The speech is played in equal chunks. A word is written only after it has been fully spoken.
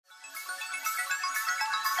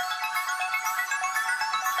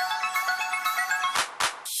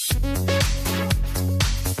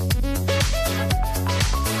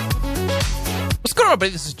on,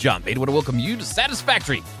 everybody, this is John Beta. I want to welcome you to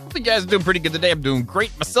Satisfactory. Hope you guys are doing pretty good today. I'm doing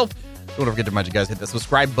great myself. Don't forget to remind you guys, hit that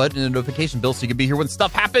subscribe button and the notification bell so you can be here when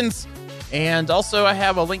stuff happens. And also, I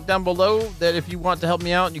have a link down below that if you want to help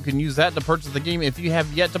me out, you can use that to purchase the game if you have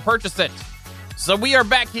yet to purchase it. So we are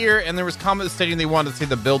back here, and there was comments stating they wanted to see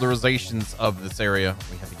the builderizations of this area.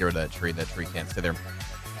 We have to get rid of that tree. That tree can't stay there.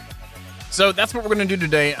 So that's what we're going to do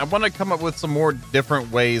today. I want to come up with some more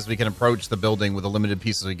different ways we can approach the building with the limited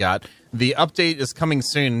pieces we got. The update is coming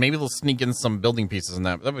soon. Maybe they'll sneak in some building pieces in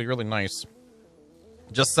that. That would be really nice.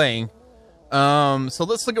 Just saying. So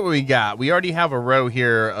let's look at what we got. We already have a row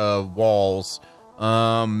here of walls.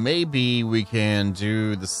 Maybe we can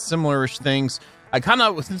do the similar-ish things. I kind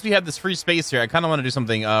of, since we have this free space here, I kind of want to do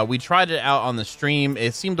something. We tried it out on the stream.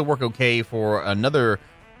 It seemed to work okay for another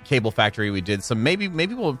cable factory we did. So maybe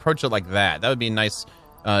we'll approach it like that. That would be a nice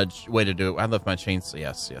way to do it. I left my chainsaw.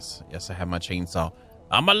 Yes, I have my chainsaw.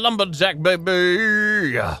 I'm a lumberjack,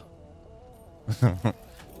 baby.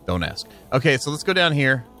 Don't ask. Okay, so let's go down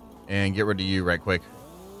here and get rid of you right quick.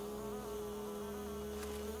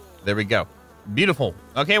 There we go. Beautiful.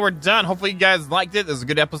 Okay, we're done. Hopefully you guys liked it. This is a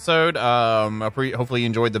good episode. Hopefully you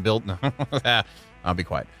enjoyed the build. I'll be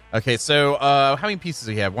quiet. Okay, so how many pieces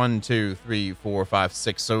do we have? 1, 2, 3, 4, 5,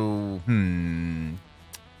 6. So,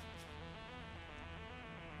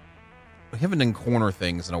 we haven't done corner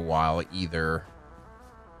things in a while either.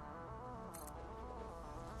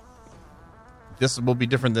 This will be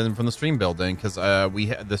different than from the stream building because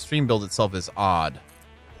the stream build itself is odd.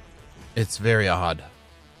 It's very odd.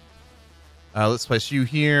 Let's place you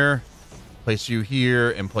here,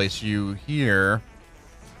 and place you here.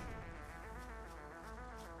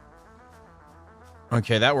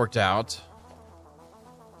 Okay, that worked out.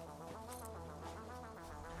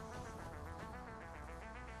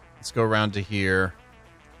 Let's go around to here.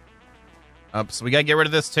 So we gotta get rid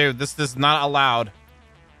of this too. This is not allowed.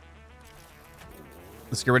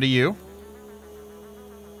 Let's get rid of you.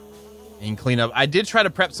 And clean up. I did try to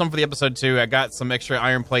prep some for the episode too. I got some extra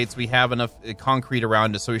iron plates. We have enough concrete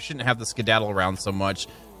around us, so we shouldn't have to skedaddle around so much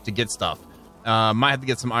to get stuff. Might have to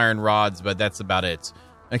get some iron rods, but that's about it.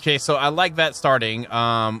 Okay, so I like that starting.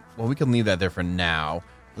 Well, we can leave that there for now.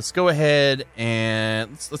 Let's go ahead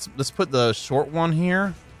and let's put the short one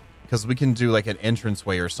here because we can do like an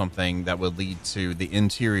entranceway or something that would lead to the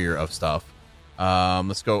interior of stuff.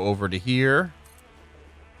 Let's go over to here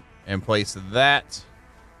and place that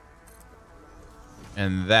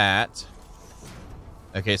and that.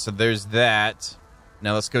 Okay, so there's that.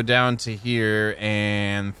 Now let's go down to here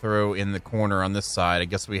and throw in the corner on this side. I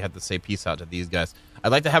guess we have to say peace out to these guys.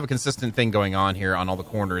 I'd like to have a consistent thing going on here on all the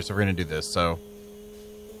corners, so we're gonna do this. So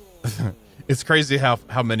it's crazy how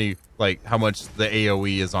many, like, how much the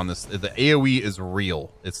AoE is on this. The AoE is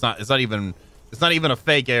real. It's not even a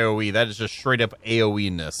fake AoE. That is just straight up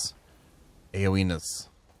AoE-ness. AoE-ness.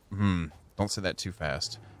 Don't say that too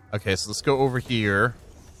fast. Okay, so let's go over here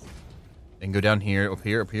and go down here, up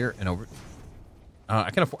here, and over. I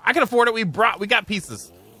can afford it. We got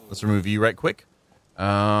pieces. Let's remove you right quick.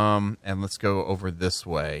 And let's go over this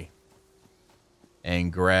way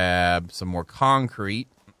and grab some more concrete.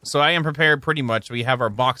 So I am prepared pretty much. We have our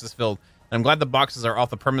boxes filled. And I'm glad the boxes are off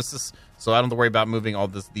the premises, so I don't have to worry about moving all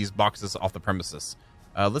these boxes off the premises.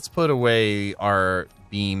 Let's put away our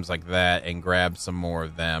beams like that and grab some more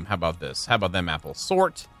of them. How about this? How about them apples?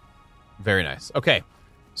 Sort. Very nice. Okay,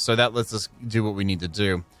 so that lets us do what we need to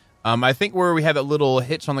do. I think where we have that little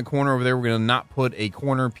hitch on the corner over there, we're going to not put a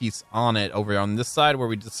corner piece on it. Over on this side where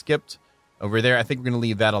we just skipped over there, I think we're going to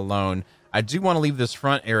leave that alone. I do want to leave this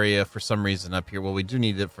front area for some reason up here. Well, we do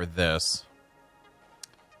need it for this.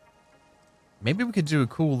 Maybe we could do a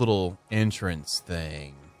cool little entrance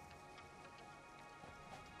thing.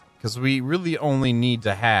 Because we really only need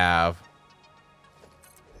to have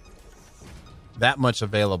that much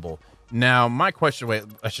available. Now, my question... Wait,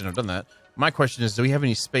 I shouldn't have done that. My question is, do we have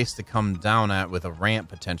any space to come down at with a ramp,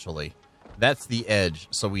 potentially? That's the edge,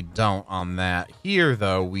 so we don't on that. Here,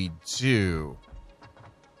 though, we do.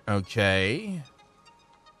 Okay.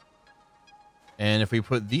 And if we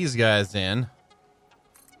put these guys in...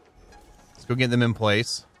 Let's go get them in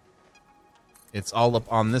place. It's all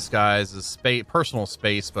up on this guy's personal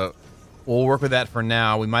space, but we'll work with that for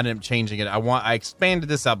now. We might end up changing it. I expanded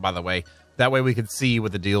this out, by the way. That way we could see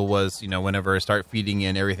what the deal was, you know, whenever I start feeding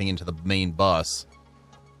in everything into the main bus.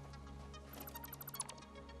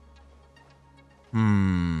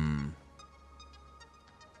 And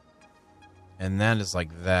that is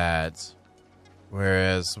like that.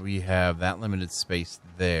 Whereas we have that limited space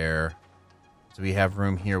there. Do we have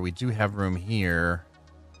room here? We do have room here.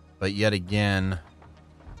 But yet again,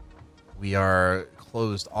 we are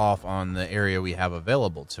closed off on the area we have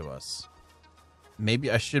available to us.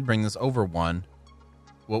 Maybe I should bring this over one.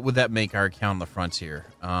 What would that make our count on the frontier?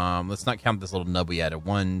 Let's not count this little nub we added.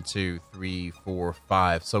 1, 2, 3, 4,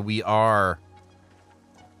 5. So we are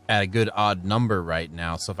at a good odd number right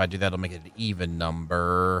now. So if I do that, it'll make it an even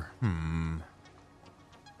number. And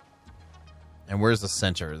where's the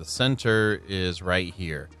center? The center is right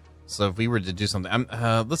here. So if we were to do something,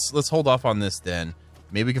 let's hold off on this then.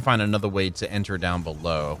 Maybe we can find another way to enter down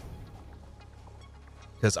below.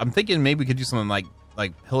 Because I'm thinking maybe we could do something like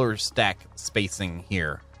pillar stack spacing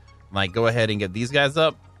here. Like go ahead and get these guys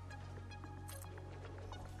up.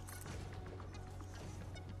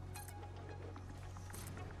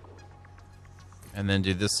 And then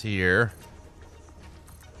do this here.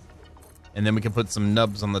 And then we can put some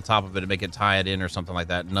nubs on the top of it to make it tie it in or something like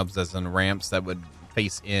that. Nubs as in ramps that would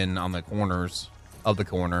face in on the corners of the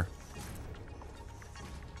corner.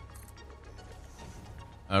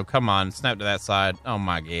 Oh, come on. Snap to that side. Oh,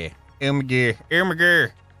 my God. Oh, my God. Oh, my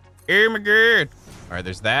God. Oh, my God. All right,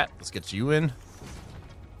 there's that. Let's get you in.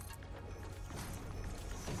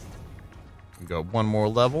 We go one more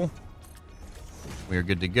level. We're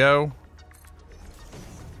good to go.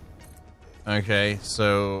 Okay,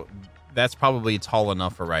 so that's probably tall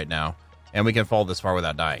enough for right now. And we can fall this far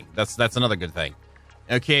without dying. That's another good thing.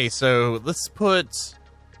 Okay, so let's put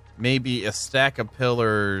maybe a stack of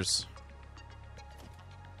pillars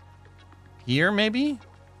here, maybe?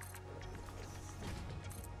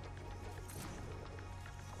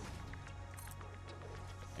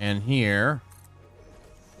 And here.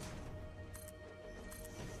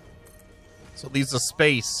 So it leaves a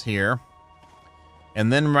space here.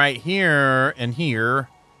 And then right here and here,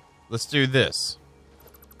 let's do this.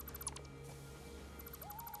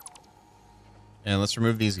 And let's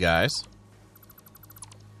remove these guys.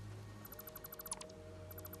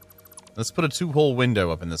 Let's put a 2-hole window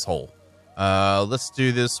up in this hole. Let's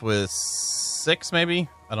do this with 6, maybe?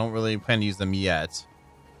 I don't really plan to use them yet.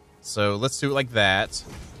 So let's do it like that.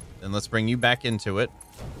 And let's bring you back into it.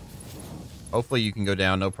 Hopefully you can go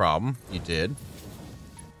down, no problem. You did.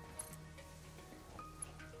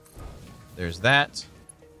 There's that.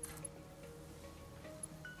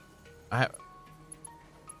 Did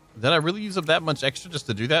I really use up that much extra just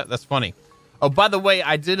to do that? That's funny. Oh, by the way,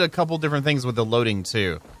 I did a couple different things with the loading,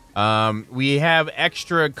 too. We have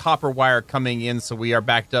extra copper wire coming in, so we are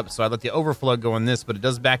backed up. So I let the overflow go in this, but it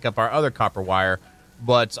does back up our other copper wire.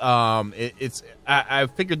 But I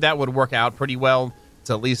figured that would work out pretty well,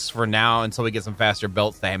 to at least for now, until we get some faster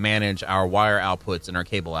belts that manage our wire outputs and our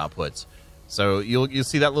cable outputs. So you'll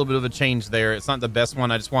see that little bit of a change there. It's not the best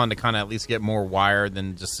one. I just wanted to kind of at least get more wire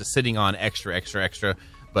than just sitting on extra.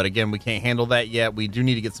 But again, we can't handle that yet. We do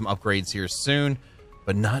need to get some upgrades here soon,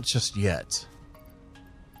 but not just yet.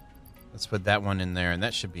 Let's put that one in there, and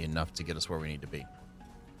that should be enough to get us where we need to be.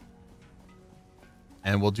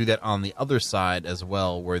 And we'll do that on the other side as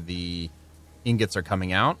well, where the ingots are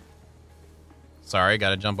coming out. Sorry, got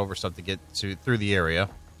to jump over stuff to get through the area.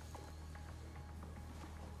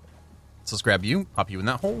 So let's grab you, pop you in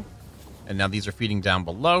that hole. And now these are feeding down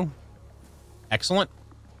below. Excellent.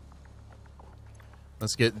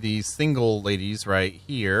 Let's get these single ladies right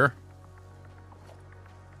here.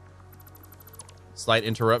 Slight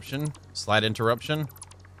interruption.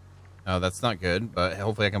 Oh, that's not good, but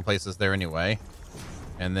hopefully I can place this there anyway.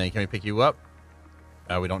 And then can we pick you up?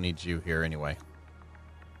 Oh, we don't need you here anyway.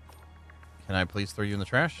 Can I please throw you in the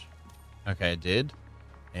trash? Okay, I did.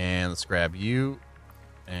 And let's grab you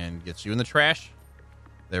and get you in the trash.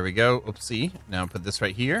 There we go. Oopsie. Now put this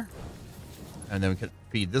right here. And then we can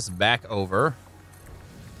feed this back over.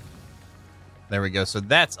 There we go. So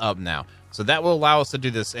that's up now. So that will allow us to do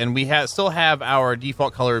this. And we still have our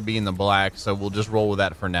default color being the black, so we'll just roll with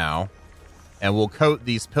that for now. And we'll coat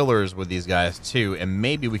these pillars with these guys too, and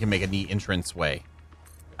maybe we can make a neat entrance way.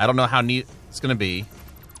 I don't know how neat it's going to be.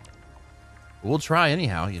 We'll try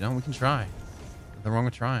anyhow, you know, we can try. Nothing wrong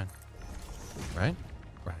with trying. Right?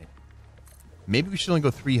 Right. Maybe we should only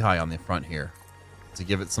go 3 high on the front here to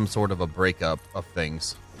give it some sort of a breakup of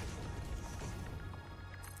things.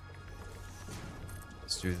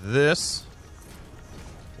 Let's do this.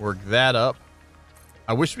 Work that up.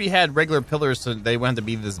 I wish we had regular pillars so they wouldn't have to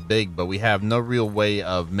be this big, but we have no real way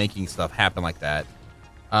of making stuff happen like that.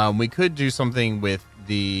 We could do something with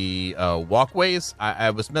the walkways. I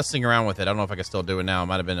was messing around with it. I don't know if I can still do it now. It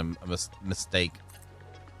might have been a mistake.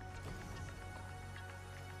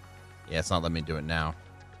 Yeah, it's not letting me do it now.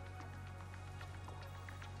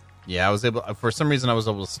 Yeah, I was able, for some reason I was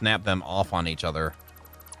able to snap them off on each other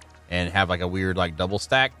and have like a weird like double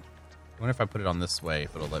stack. I wonder if I put it on this way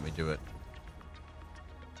if it'll let me do it.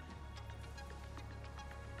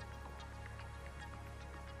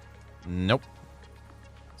 Nope.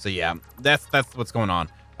 So yeah, that's what's going on.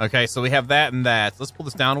 Okay, so we have that and that. Let's pull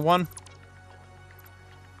this down one.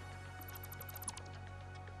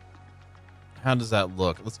 How does that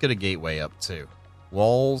look? Let's get a gateway up too.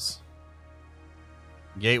 Walls.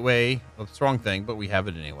 Gateway. A strong thing, but we have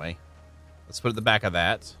it anyway. Let's put it at the back of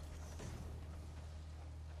that.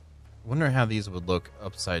 Wonder how these would look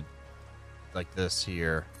upside like this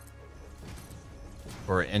here.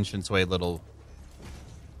 For entranceway little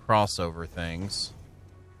crossover things.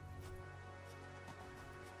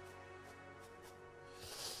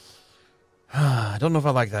 I don't know if I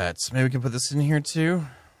like that. Maybe we can put this in here too.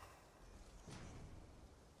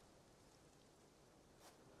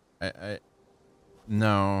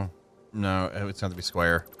 No, it's going to be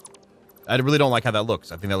square. I really don't like how that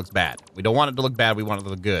looks. I think that looks bad. We don't want it to look bad. We want it to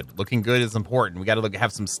look good. Looking good is important. We got to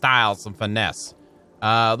have some style, some finesse.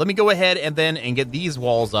 Let me go ahead and get these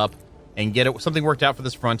walls up and get something worked out for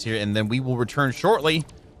this frontier, and then we will return shortly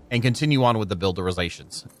and continue on with the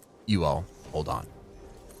builderizations. You all, hold on.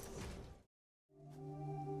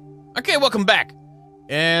 Okay, welcome back.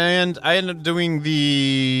 And I ended up doing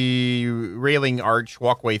the railing arch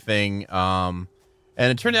walkway thing, and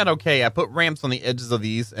it turned out okay. I put ramps on the edges of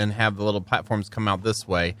these and have the little platforms come out this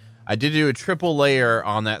way. I did do a triple layer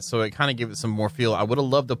on that, so it kind of gave it some more feel. I would have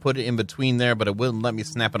loved to put it in between there, but it wouldn't let me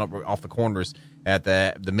snap it up off the corners at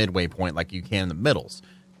the midway point like you can in the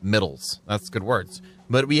middles. That's good words.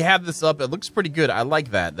 But we have this up. It looks pretty good. I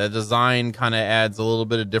like that. The design kind of adds a little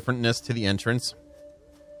bit of differentness to the entrance.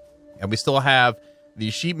 And we still have the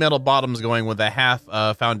sheet metal bottoms going with a half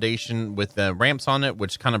foundation with the ramps on it,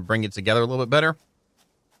 which kind of bring it together a little bit better.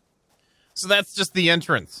 So that's just the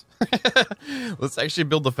entrance. Let's actually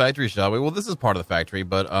build the factory, shall we? Well, this is part of the factory,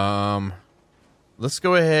 but let's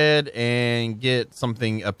go ahead and get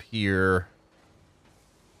something up here.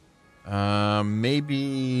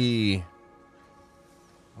 Maybe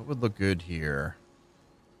what would look good here?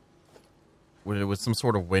 Would some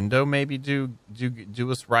sort of window maybe do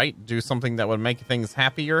us right? Do something that would make things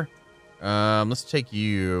happier? Let's take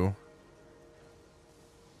you.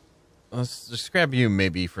 Let's just grab you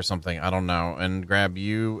maybe for something. I don't know. And grab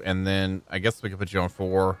you, and then I guess we could put you on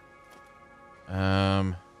 4.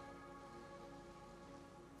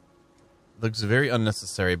 Looks very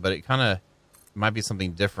unnecessary, but it kind of might be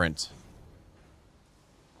something different.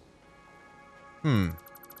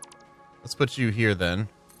 Let's put you here then.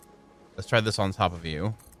 Let's try this on top of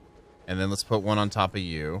you. And then let's put one on top of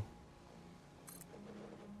you.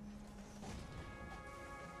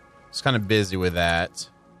 Just kind of busy with that.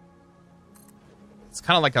 It's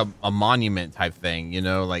kind of like a monument type thing, you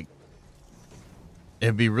know, like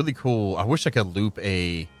it'd be really cool. I wish I could loop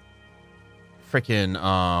a freaking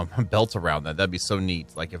belt around that. That'd be so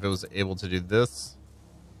neat. Like if it was able to do this.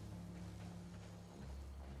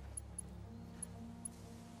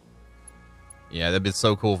 Yeah, that'd be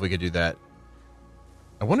so cool if we could do that.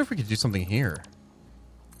 I wonder if we could do something here.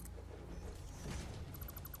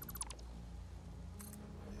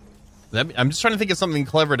 I'm just trying to think of something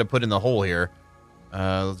clever to put in the hole here.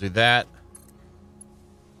 Let's do that.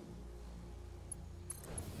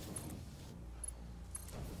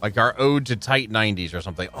 Like our ode to tight 90s or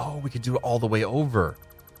something. Oh, we could do it all the way over.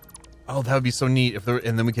 Oh, that would be so neat.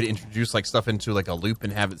 And then we could introduce like stuff into like a loop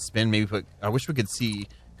and have it spin. Maybe I wish we could see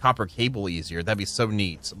copper cable easier. That'd be so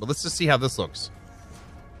neat. But let's just see how this looks.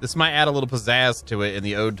 This might add a little pizzazz to it in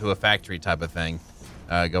the ode to a factory type of thing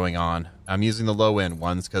going on. I'm using the low end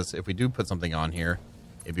ones because if we do put something on here,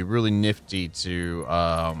 it'd be really nifty to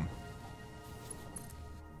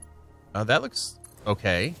that looks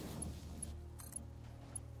okay.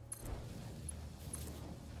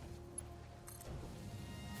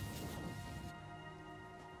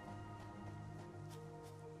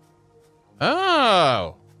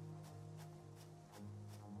 Oh,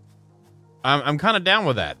 I'm kind of down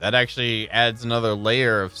with that. That actually adds another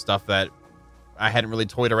layer of stuff that I hadn't really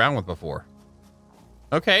toyed around with before.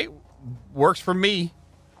 Okay, works for me.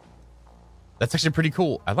 That's actually pretty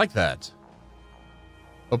cool. I like that.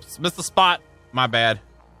 Oops, missed the spot. My bad.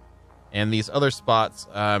 And these other spots,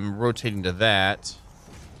 I'm rotating to that.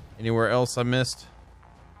 Anywhere else I missed?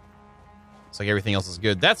 It's like everything else is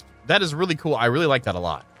good. That is really cool. I really like that a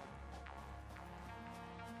lot.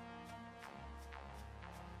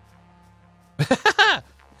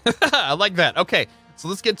 I like that. Okay, so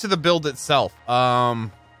let's get to the build itself.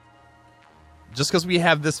 Just because we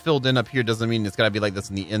have this filled in up here doesn't mean it's got to be like this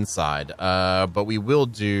on the inside. But we will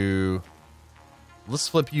do... Let's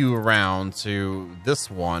flip you around to this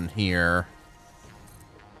one here.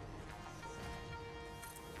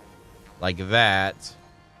 Like that.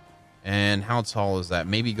 And how tall is that?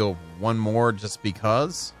 Maybe go one more just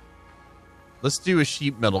because. Let's do a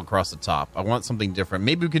sheet metal across the top. I want something different.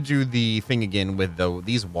 Maybe we could do the thing again with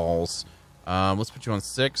these walls. Let's put you on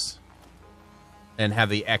 6 and have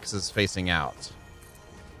the X's facing out.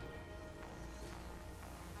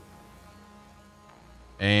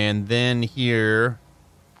 And then here,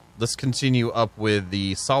 let's continue up with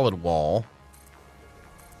the solid wall.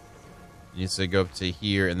 It needs to go up to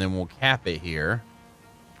here, and then we'll cap it here.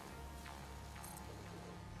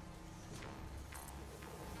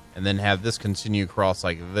 And then have this continue across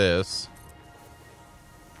like this.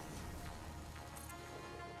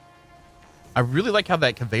 I really like how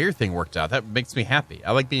that conveyor thing worked out. That makes me happy.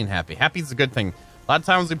 I like being happy. Happy's a good thing. A lot of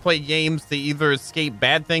times we play games to either escape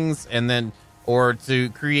bad things and then, or to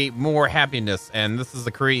create more happiness. And this is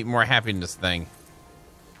a create more happiness thing.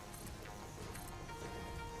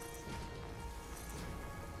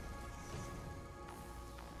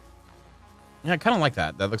 Yeah, I kind of like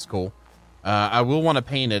that. That looks cool. I will want to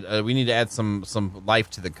paint it. We need to add some life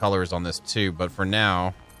to the colors on this too. But for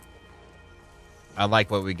now, I like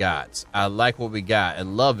what we got. I like what we got.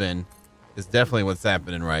 And loving is definitely what's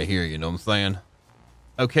happening right here. You know what I'm saying?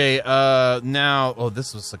 Okay, now... Oh,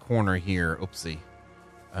 this was the corner here. Oopsie.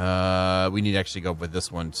 We need to actually go with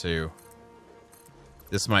this one too.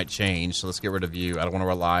 This might change, so let's get rid of you. I don't want to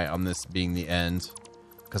rely on this being the end,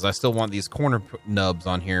 because I still want these corner nubs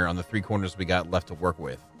on here on the 3 corners we got left to work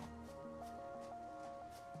with.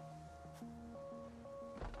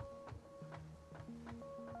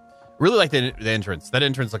 Really like the entrance. That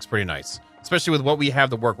entrance looks pretty nice, especially with what we have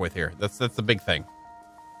to work with here. That's the big thing.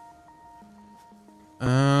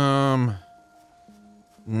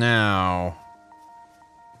 Now,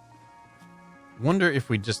 wonder if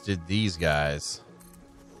we just did these guys.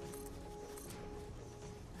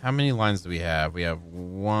 How many lines do we have? We have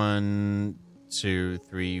 1, 2,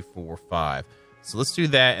 3, 4, 5. So let's do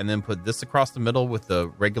that and then put this across the middle with the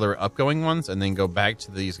regular upgoing ones and then go back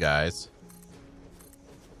to these guys.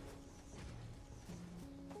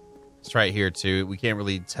 Let's try it here too. We can't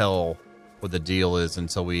really tell what the deal is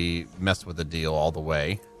until we mess with the deal all the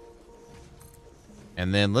way.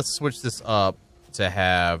 And then let's switch this up to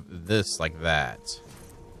have this like that.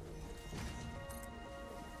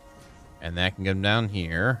 And that can come down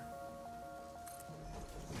here.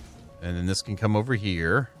 And then this can come over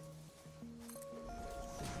here.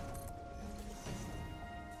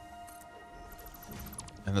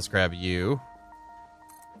 And let's grab you.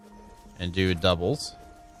 And do doubles.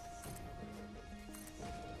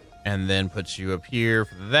 And then put you up here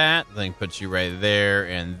for that. Then put you right there,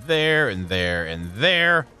 and there, and there, and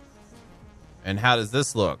there. And how does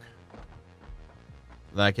this look?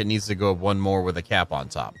 Like it needs to go up one more with a cap on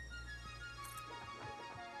top.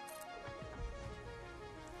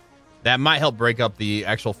 That might help break up the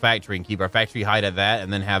actual factory and keep our factory height at that,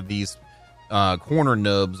 and then have these corner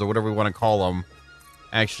nubs, or whatever we want to call them,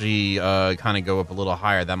 actually kind of go up a little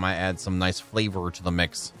higher. That might add some nice flavor to the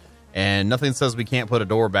mix. And nothing says we can't put a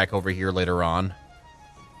door back over here later on.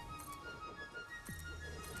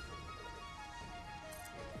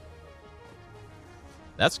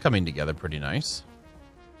 That's coming together pretty nice.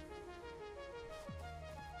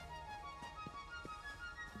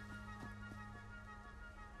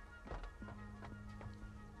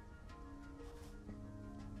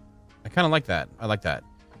 I kind of like that. I like that.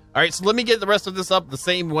 All right, so let me get the rest of this up the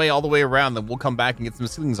same way all the way around, then we'll come back and get some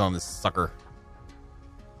ceilings on this sucker.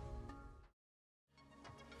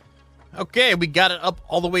 Okay, we got it up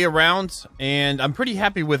all the way around, and I'm pretty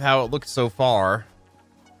happy with how it looks so far.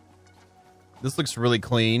 This looks really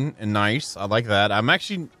clean and nice. I like that. I'm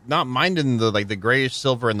actually not minding the the grayish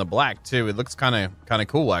silver and the black too. It looks kind of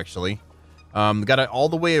cool actually. Got it all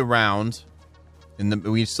the way around, and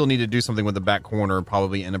we still need to do something with the back corner,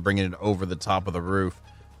 probably end up bringing it over the top of the roof.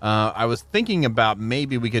 I was thinking about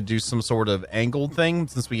maybe we could do some sort of angled thing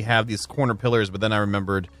since we have these corner pillars, but then I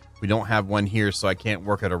remembered we don't have one here, so I can't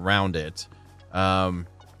work it around it. And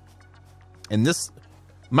this,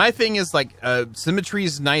 my thing is like symmetry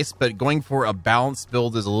is nice, but going for a balanced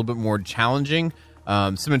build is a little bit more challenging.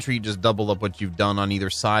 Symmetry, just double up what you've done on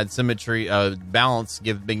either side. Symmetry, balance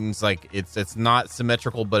gives things like it's not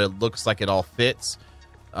symmetrical, but it looks like it all fits.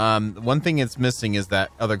 One thing it's missing is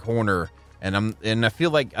that other corner, and I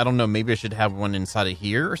feel like, I don't know, maybe I should have one inside of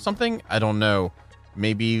here or something. I don't know.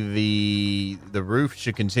 Maybe the roof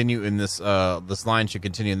should continue in this this line should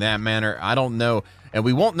continue in that manner. I don't know, and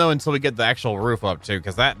we won't know until we get the actual roof up too,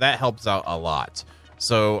 because that helps out a lot.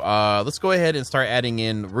 So let's go ahead and start adding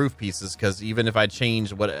in roof pieces, because even if I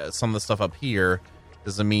change what some of the stuff up here,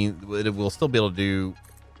 doesn't mean we'll still be able to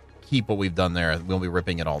keep what we've done there. We'll be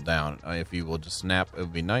ripping it all down. If you will just snap, it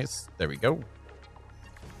would be nice. There we go,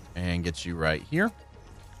 and get you right here.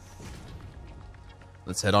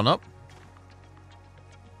 Let's head on up.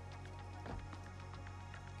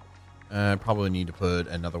 Probably need to put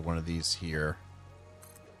another one of these here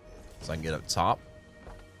so I can get up top.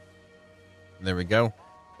 There we go.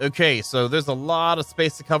 Okay, so there's a lot of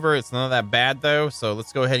space to cover. It's not that bad, though. So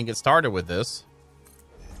let's go ahead and get started with this.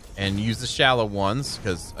 And use the shallow ones,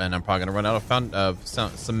 and I'm probably going to run out of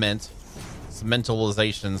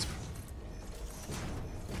cementalizations.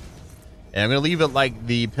 And I'm going to leave it like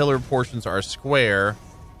the pillar portions are square,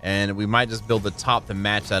 and we might just build the top to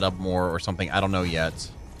match that up more or something. I don't know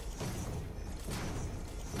yet.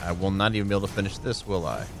 I will not even be able to finish this, will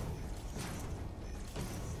I?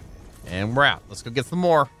 And we're out. Let's go get some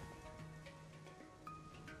more.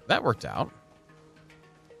 That worked out.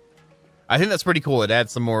 I think that's pretty cool. It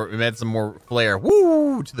adds some more flair,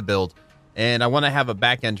 woo, to the build. And I want to have a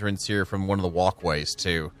back entrance here from one of the walkways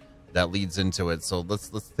too that leads into it. So let's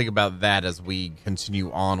think about that as we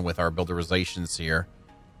continue on with our builderizations here.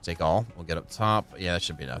 Take all. We'll get up top. Yeah, that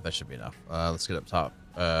should be enough. That should be enough. Let's get up top.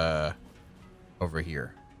 Over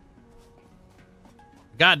here.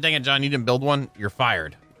 God dang it, John! You didn't build one. You're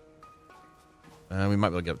fired. We might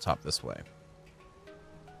be able to get up top this way.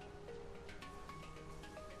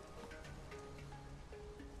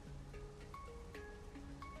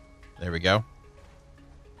 There we go.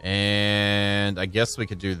 And I guess we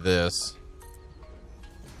could do this.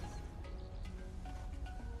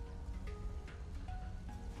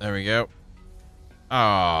 There we go.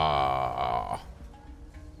 Oh.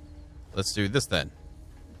 Let's do this then.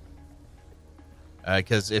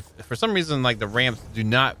 Because if for some reason, like, the ramps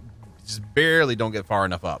just barely don't get far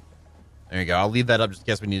enough up. There you go. I'll leave that up just in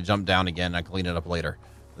case we need to jump down again. I'll clean it up later.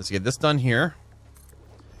 Let's get this done here.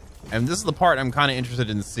 And this is the part I'm kind of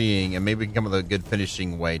interested in seeing, and maybe we can come up with a good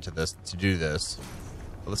finishing way to do this.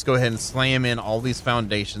 But let's go ahead and slam in all these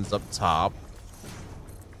foundations up top.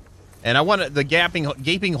 And I want the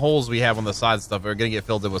gaping holes we have on the side stuff are going to get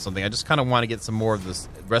filled in with something. I just kind of want to get some more of this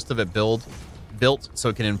rest of it built so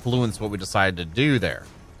it can influence what we decide to do there.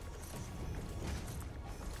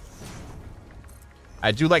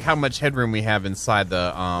 I do like how much headroom we have inside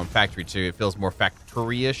the factory too. It feels more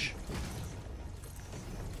factory-ish.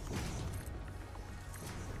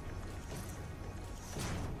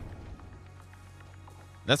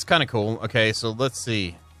 That's kind of cool. Okay, so let's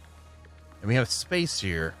see. And we have space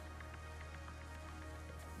here.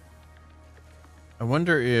 I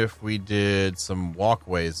wonder if we did some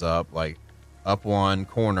walkways up, like up one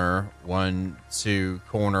corner, 1, 2,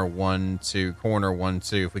 corner, 1, 2, corner, 1,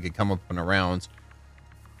 2. If we could come up and around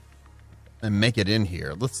and make it in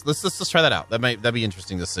here. Let's try that out. That'd be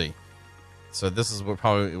interesting to see. So this is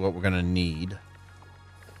probably what we're gonna need.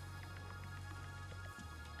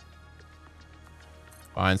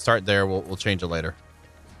 Fine, start there. We'll change it later.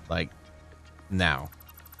 Like, now.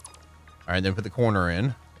 Alright, then put the corner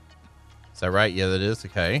in. Is that right? Yeah, that is.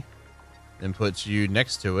 Okay. Then put you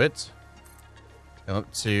next to it. Come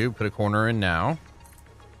up 2. Put a corner in now.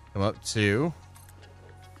 Come up 2.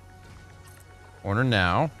 Corner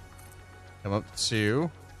now. Come up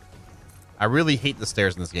 2. I really hate the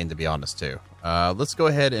stairs in this game, to be honest, too. Let's go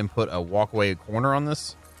ahead and put a walkway corner on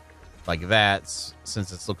this. Like that,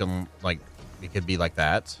 since it's looking like it could be like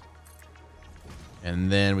that.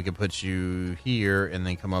 And then we could put you here and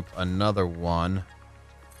then come up another one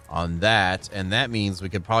on that. And that means we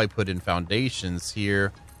could probably put in foundations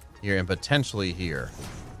here, here, and potentially here.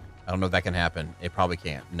 I don't know if that can happen. It probably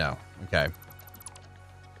can't. No. Okay.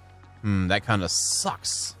 That kind of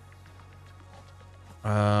sucks.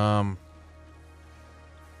 Well,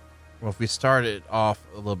 if we start it off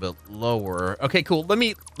a little bit lower. Okay, cool. Let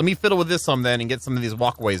me fiddle with this some then and get some of these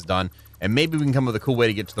walkways done. And maybe we can come up with a cool way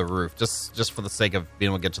to get to the roof. Just for the sake of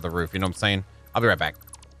being able to get to the roof. You know what I'm saying? I'll be right back.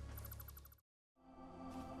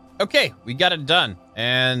 Okay, we got it done.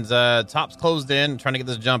 And top's closed in. Trying to get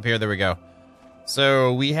this jump here. There we go.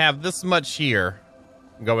 So we have this much here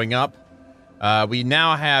going up. We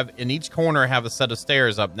now have, in each corner, have a set of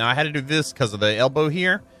stairs up. Now, I had to do this because of the elbow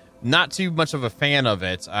here. Not too much of a fan of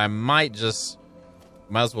it. I might as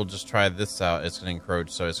well just try this out. It's going to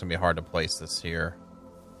encroach, so it's going to be hard to place this here.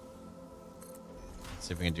 Let's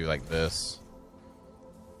see if we can do like this.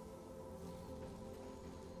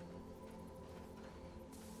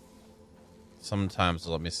 Sometimes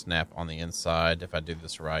it'll let me snap on the inside if I do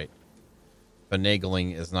this right.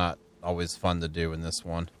 Finagling is not always fun to do in this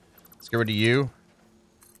one. Let's get rid of you.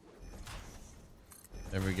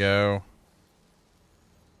 There we go.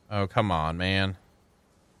 Oh, come on, man.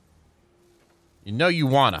 You know you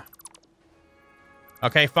wanna.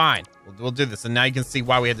 Okay, fine. We'll do this. And now you can see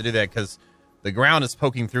why we had to do that, because the ground is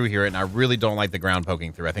poking through here, and I really don't like the ground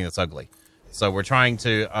poking through. I think it's ugly. So we're trying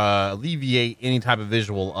to alleviate any type of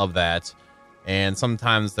visual of that. And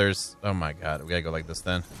sometimes there's... Oh, my God. We got to go like this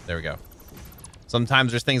then. There we go.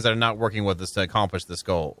 Sometimes there's things that are not working with us to accomplish this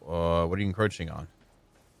goal. What are you encroaching on?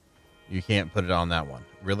 You can't put it on that one.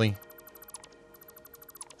 Really?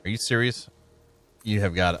 Are you serious? You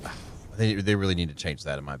have got... They really need to change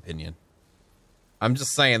that, in my opinion. I'm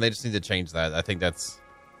just saying, they just need to change that. I think that's...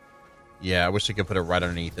 Yeah, I wish they could put it right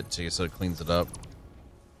underneath it, too, so it cleans it up.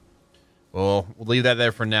 Well, we'll leave that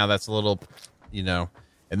there for now. That's a little, you know...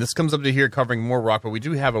 And this comes up to here covering more rock, but we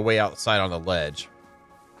do have a way outside on the ledge.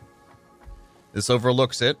 This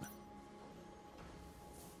overlooks it.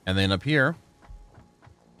 And then up here,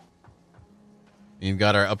 you've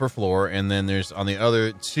got our upper floor, and then there's on the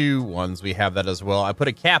other two ones, we have that as well. I put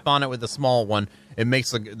a cap on it with a small one. It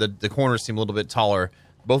makes the corners seem a little bit taller.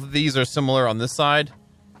 Both of these are similar on this side.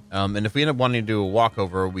 And if we end up wanting to do a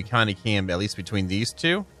walkover, we kind of can, at least between these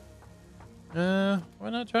two. Why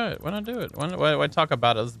not try it? Why not do it? Why talk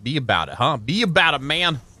about it? Let's be about it, huh? Be about it,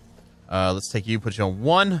 man. Let's take you, put you on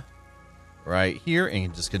one right here,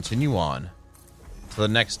 and just continue on to the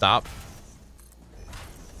next stop.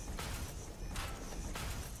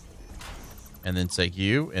 And then take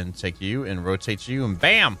you, and rotate you, and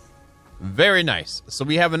bam! Very nice. So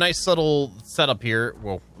we have a nice subtle setup here.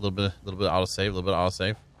 Well, a little bit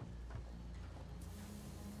autosave,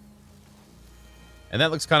 And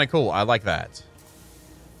that looks kind of cool. I like that.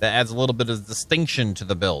 That adds a little bit of distinction to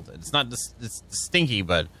the build. It's not just it's stinky,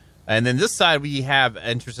 but... And then this side, we have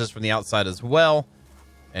entrances from the outside as well.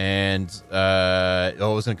 And, I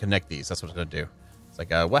was going to connect these. That's what it's going to do. It's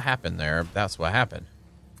like, what happened there? That's what happened.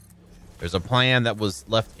 There's a plan that was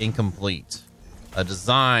left incomplete. A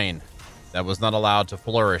design that was not allowed to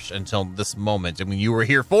flourish until this moment. I mean, you were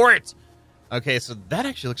here for it! Okay, so that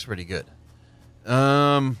actually looks pretty good.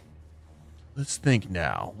 Let's think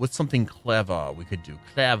now. What's something clever we could do?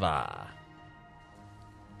 Clever.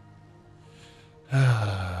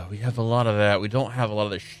 We have a lot of that. We don't have a lot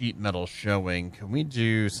of the sheet metal showing. Can we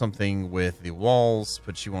do something with the walls?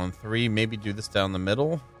 Put you on 3. Maybe do this down the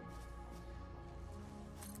middle.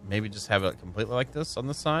 Maybe just have it completely like this on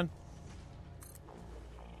this side.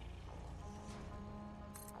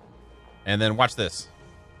 And then watch this.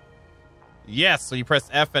 Yes, so you press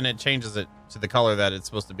F and it changes it to the color that it's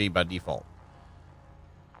supposed to be by default.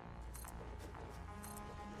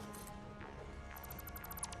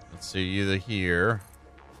 Let's see, either here.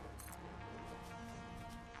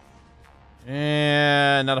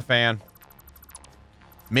 And not a fan.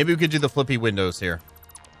 Maybe we could do the flippy windows here.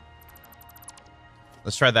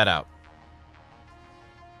 Let's try that out.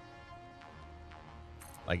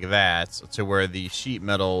 Like that, to where the sheet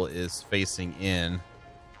metal is facing in.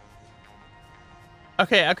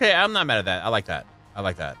 Okay, I'm not mad at that. I like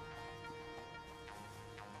that.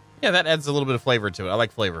 Yeah, that adds a little bit of flavor to it. I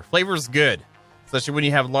like flavor. Flavor's good. Especially when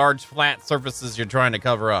you have large, flat surfaces you're trying to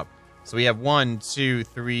cover up. So we have 1, 2,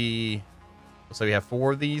 3... So we have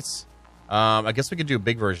 4 of these. I guess we could do a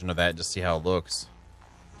big version of that and just see how it looks.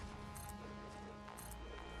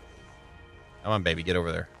 Come on, baby, get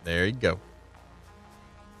over there. There you go.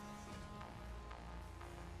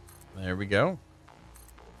 There we go.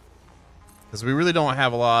 Because we really don't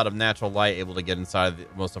have a lot of natural light able to get inside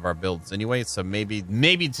most of our builds anyway, so maybe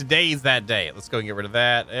today's that day. Let's go and get rid of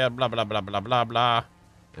that. Yeah, blah, blah, blah, blah, blah, blah.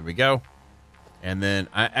 There we go. And then,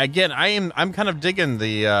 I'm kind of digging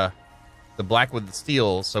the black with the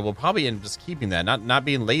steel, so we'll probably end up just keeping that. Not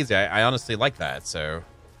being lazy. I honestly like that, so...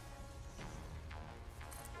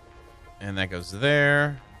 And that goes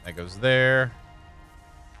there. That goes there.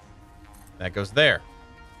 That goes there.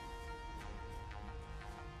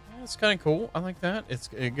 It's kind of cool. I like that.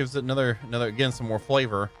 It gives it another again some more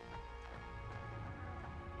flavor.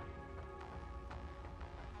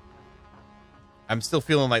 I'm still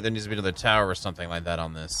feeling like there needs to be another tower or something like that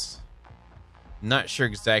on this. Not sure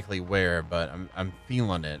exactly where, but I'm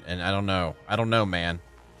feeling it, and I don't know, man.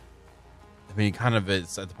 I mean, kind of,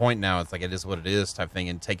 it's at the point now, it's like it is what it is type thing,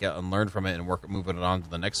 and take it and learn from it and moving it on to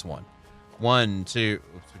the next one. 1, 2,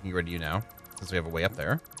 oops, we can get rid of you now, since we have a way up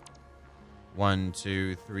there. 1,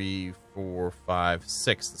 2, 3, 4, 5,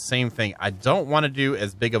 6. The same thing. I don't want to do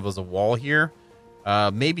as big of as a wall here.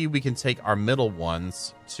 Maybe we can take our middle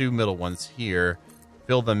ones, 2 middle ones here,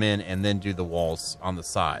 fill them in, and then do the walls on the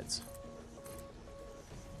sides.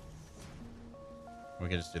 We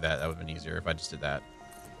can just do that. That would have been easier if I just did that.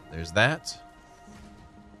 There's that.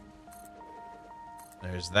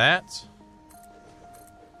 There's that.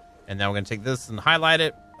 And now we're going to take this and highlight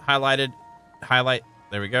it. Highlight.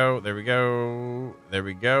 There we go. There we go. There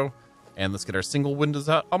we go. And let's get our single windows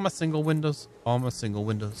out. All my single windows. All my single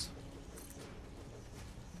windows.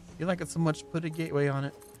 You like it so much, put a gateway on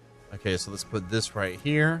it. Okay, so let's put this right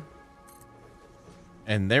here.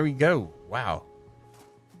 And there we go. Wow.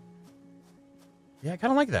 Yeah, I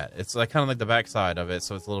kind of like that. It's like kind of like the backside of it,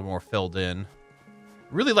 so it's a little more filled in.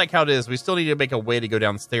 Really like how it is. We still need to make a way to go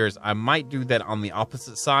downstairs. I might do that on the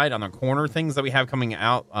opposite side, on the corner things that we have coming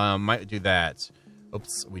out. Might do that.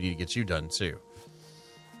 Oops, we need to get you done too.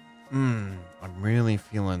 I'm really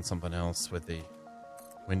feeling something else with the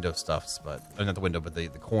window stuffs, but not the window, but the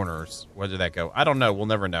corners. Where did that go? I don't know. We'll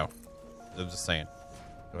never know. I'm just saying.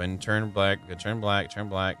 Go ahead and turn black. Go turn black. Turn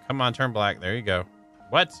black. Come on, turn black. There you go.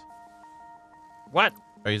 What? What?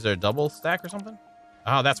 Is there a double stack or something?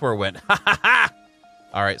 Oh, that's where it went. Ha ha ha!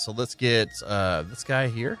 All right, so let's get this guy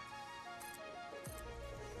here.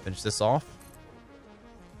 Finish this off.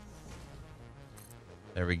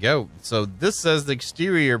 There we go. So this says the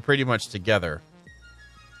exterior pretty much together.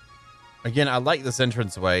 Again, I like this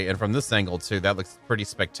entranceway, and from this angle too, that looks pretty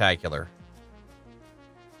spectacular.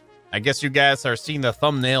 I guess you guys are seeing the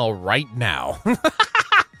thumbnail right now.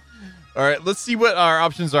 All right, let's see what our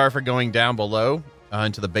options are for going down below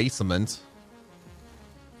into the basement.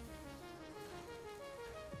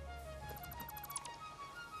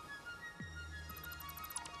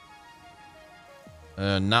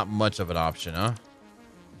 Not much of an option, huh?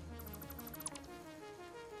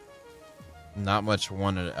 Not much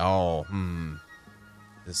one at all.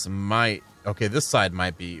 This might... Okay, this side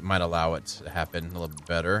might allow it to happen a little bit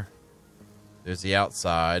better. There's the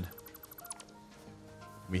outside.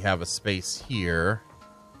 We have a space here.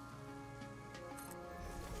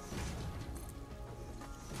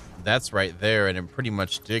 That's right there, and it pretty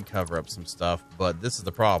much did cover up some stuff, but this is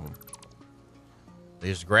the problem.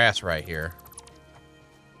 There's grass right here.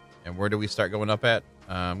 And where do we start going up at?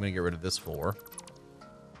 I'm going to get rid of this floor.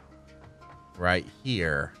 Right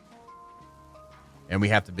here. And we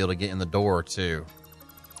have to be able to get in the door, too.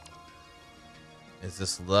 Is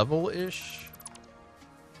this level-ish?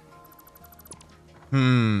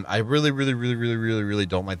 I really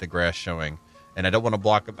don't like the grass showing. And I don't want to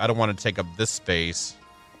block... I don't want to take up this space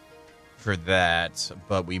for that.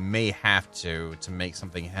 But we may have to make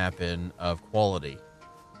something happen of quality.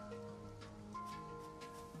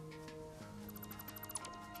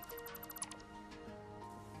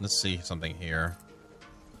 Let's see something here.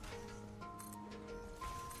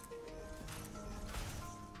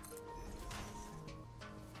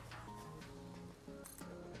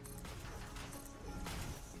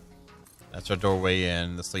 That's our doorway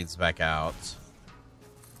in. This leads back out.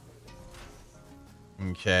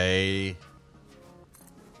 Okay.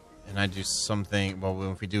 And I do something...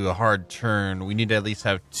 Well, if we do a hard turn, we need to at least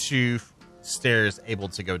have 2 stairs able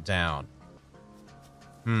to go down.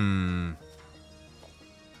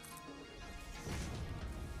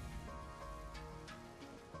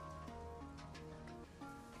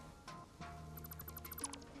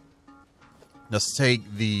 Let's take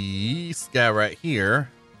this guy right here.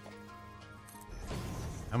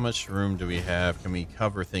 How much room do we have? Can we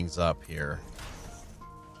cover things up here?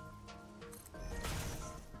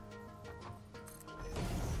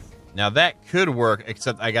 Now that could work,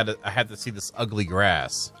 except I had to see this ugly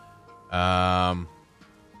grass.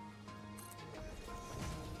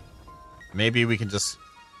 Maybe we can just,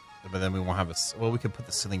 but then we won't have a, well, we could put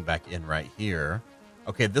the ceiling back in right here.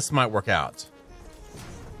 Okay, this might work out.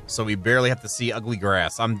 So we barely have to see ugly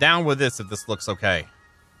grass. I'm down with this if this looks okay.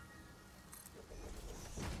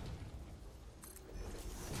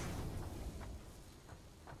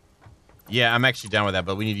 Yeah, I'm actually down with that,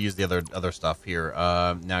 but we need to use the other stuff here.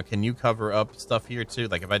 Now, can you cover up stuff here too?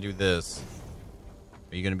 Like if I do this,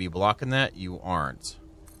 are you going to be blocking that? You aren't.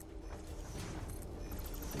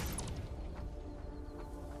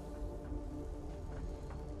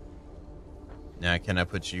 Now, can I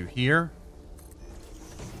put you here?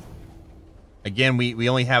 Again, we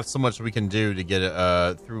only have so much we can do to get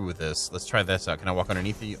through with this. Let's try this out. Can I walk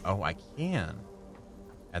underneath you? Oh, I can.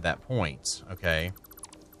 At that point. Okay.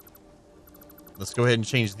 Let's go ahead and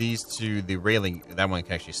change these to the railing. That one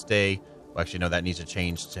can actually stay. Well, actually, no, that needs to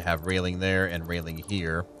change to have railing there and railing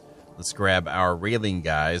here. Let's grab our railing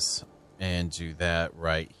guys and do that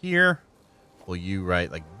right here. Pull you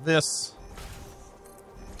right like this.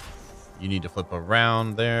 You need to flip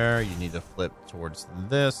around there. You need to flip towards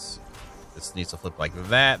this. This needs to flip like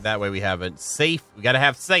that. That way we have it safe. We got to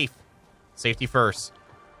have safe. Safety first.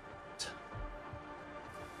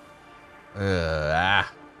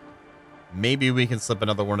 Maybe we can slip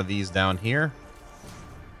another one of these down here.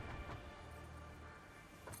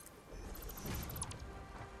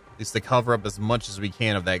 At least to cover up as much as we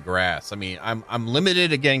can of that grass. I mean, I'm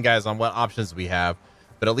limited again, guys, on what options we have.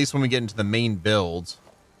 But at least when we get into the main build,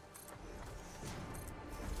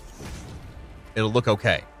 it'll look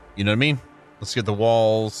okay. You know what I mean? Let's get the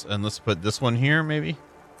walls, and let's put this one here, maybe.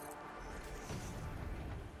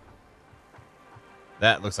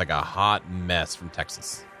 That looks like a hot mess from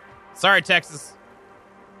Texas. Sorry, Texas.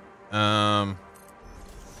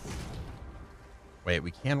 Wait,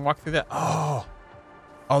 we can walk through that? Oh,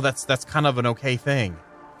 that's kind of an okay thing.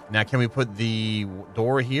 Now, can we put the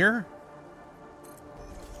door here?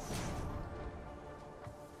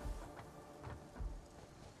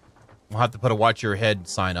 We'll have to put a watch your head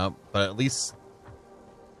sign up, but at least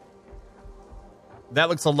that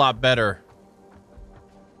looks a lot better.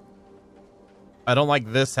 I don't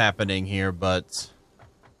like this happening here, but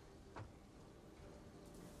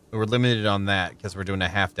we're limited on that because we're doing a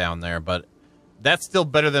half down there, but that's still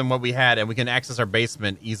better than what we had, and we can access our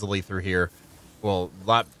basement easily through here. Well,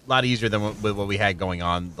 a lot easier than what we had going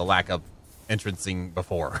on, the lack of entrancing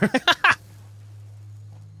before.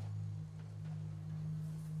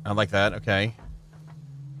 I like that. Okay.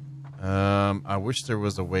 I wish there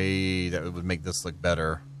was a way that would make this look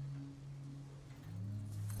better.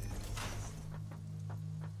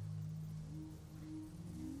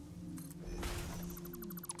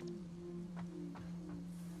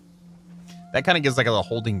 That kind of gives like a little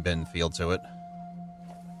holding bin feel to it.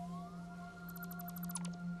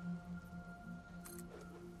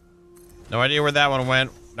 No idea where that one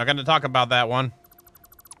went. Not going to talk about that one.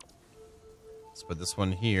 Let's put this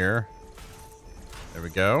one here. There we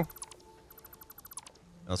go.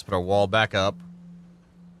 Now let's put our wall back up.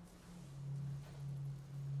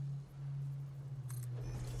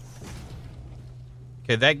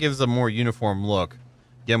 Okay, that gives a more uniform look.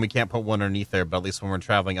 Again, we can't put one underneath there, but at least when we're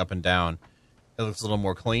traveling up and down, it looks a little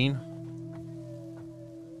more clean.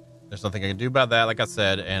 There's nothing I can do about that, like I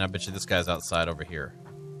said, and I bet you this guy's outside over here.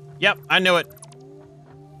 Yep, I knew it.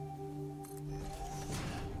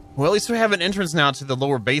 Well, at least we have an entrance now to the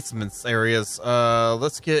lower basements areas.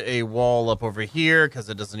 Let's get a wall up over here because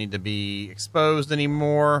it doesn't need to be exposed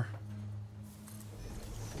anymore.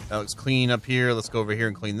 That looks clean up here. Let's go over here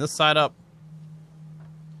and clean this side up,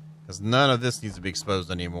 because none of this needs to be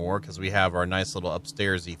exposed anymore because we have our nice little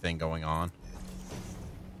upstairs-y thing going on.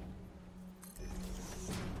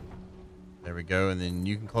 There we go, and then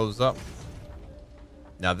you can close up.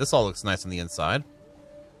 Now this all looks nice on the inside,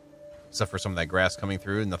 except for some of that grass coming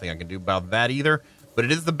through. Nothing I can do about that either. But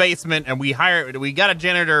it is the basement, and we got a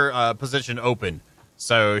janitor position open.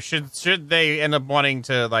 So should they end up wanting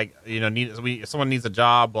to, like, you know, if someone needs a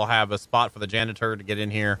job, we'll have a spot for the janitor to get in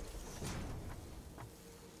here.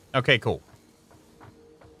 Okay, cool.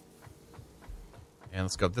 And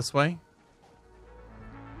let's go this way.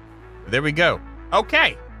 There we go.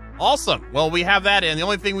 Okay, awesome. Well, we have that, and the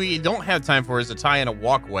only thing we don't have time for is to tie in a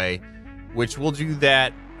walkway, which we'll do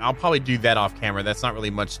that. I'll probably do that off camera. That's not really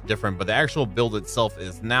much different, but the actual build itself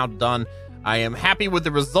is now done. I am happy with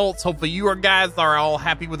the results. Hopefully you guys are all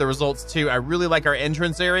happy with the results too. I really like our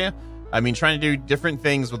entrance area. I mean, trying to do different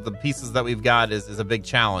things with the pieces that we've got is a big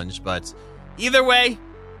challenge, but either way,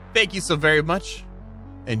 thank you so very much,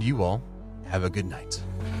 and you all have a good night.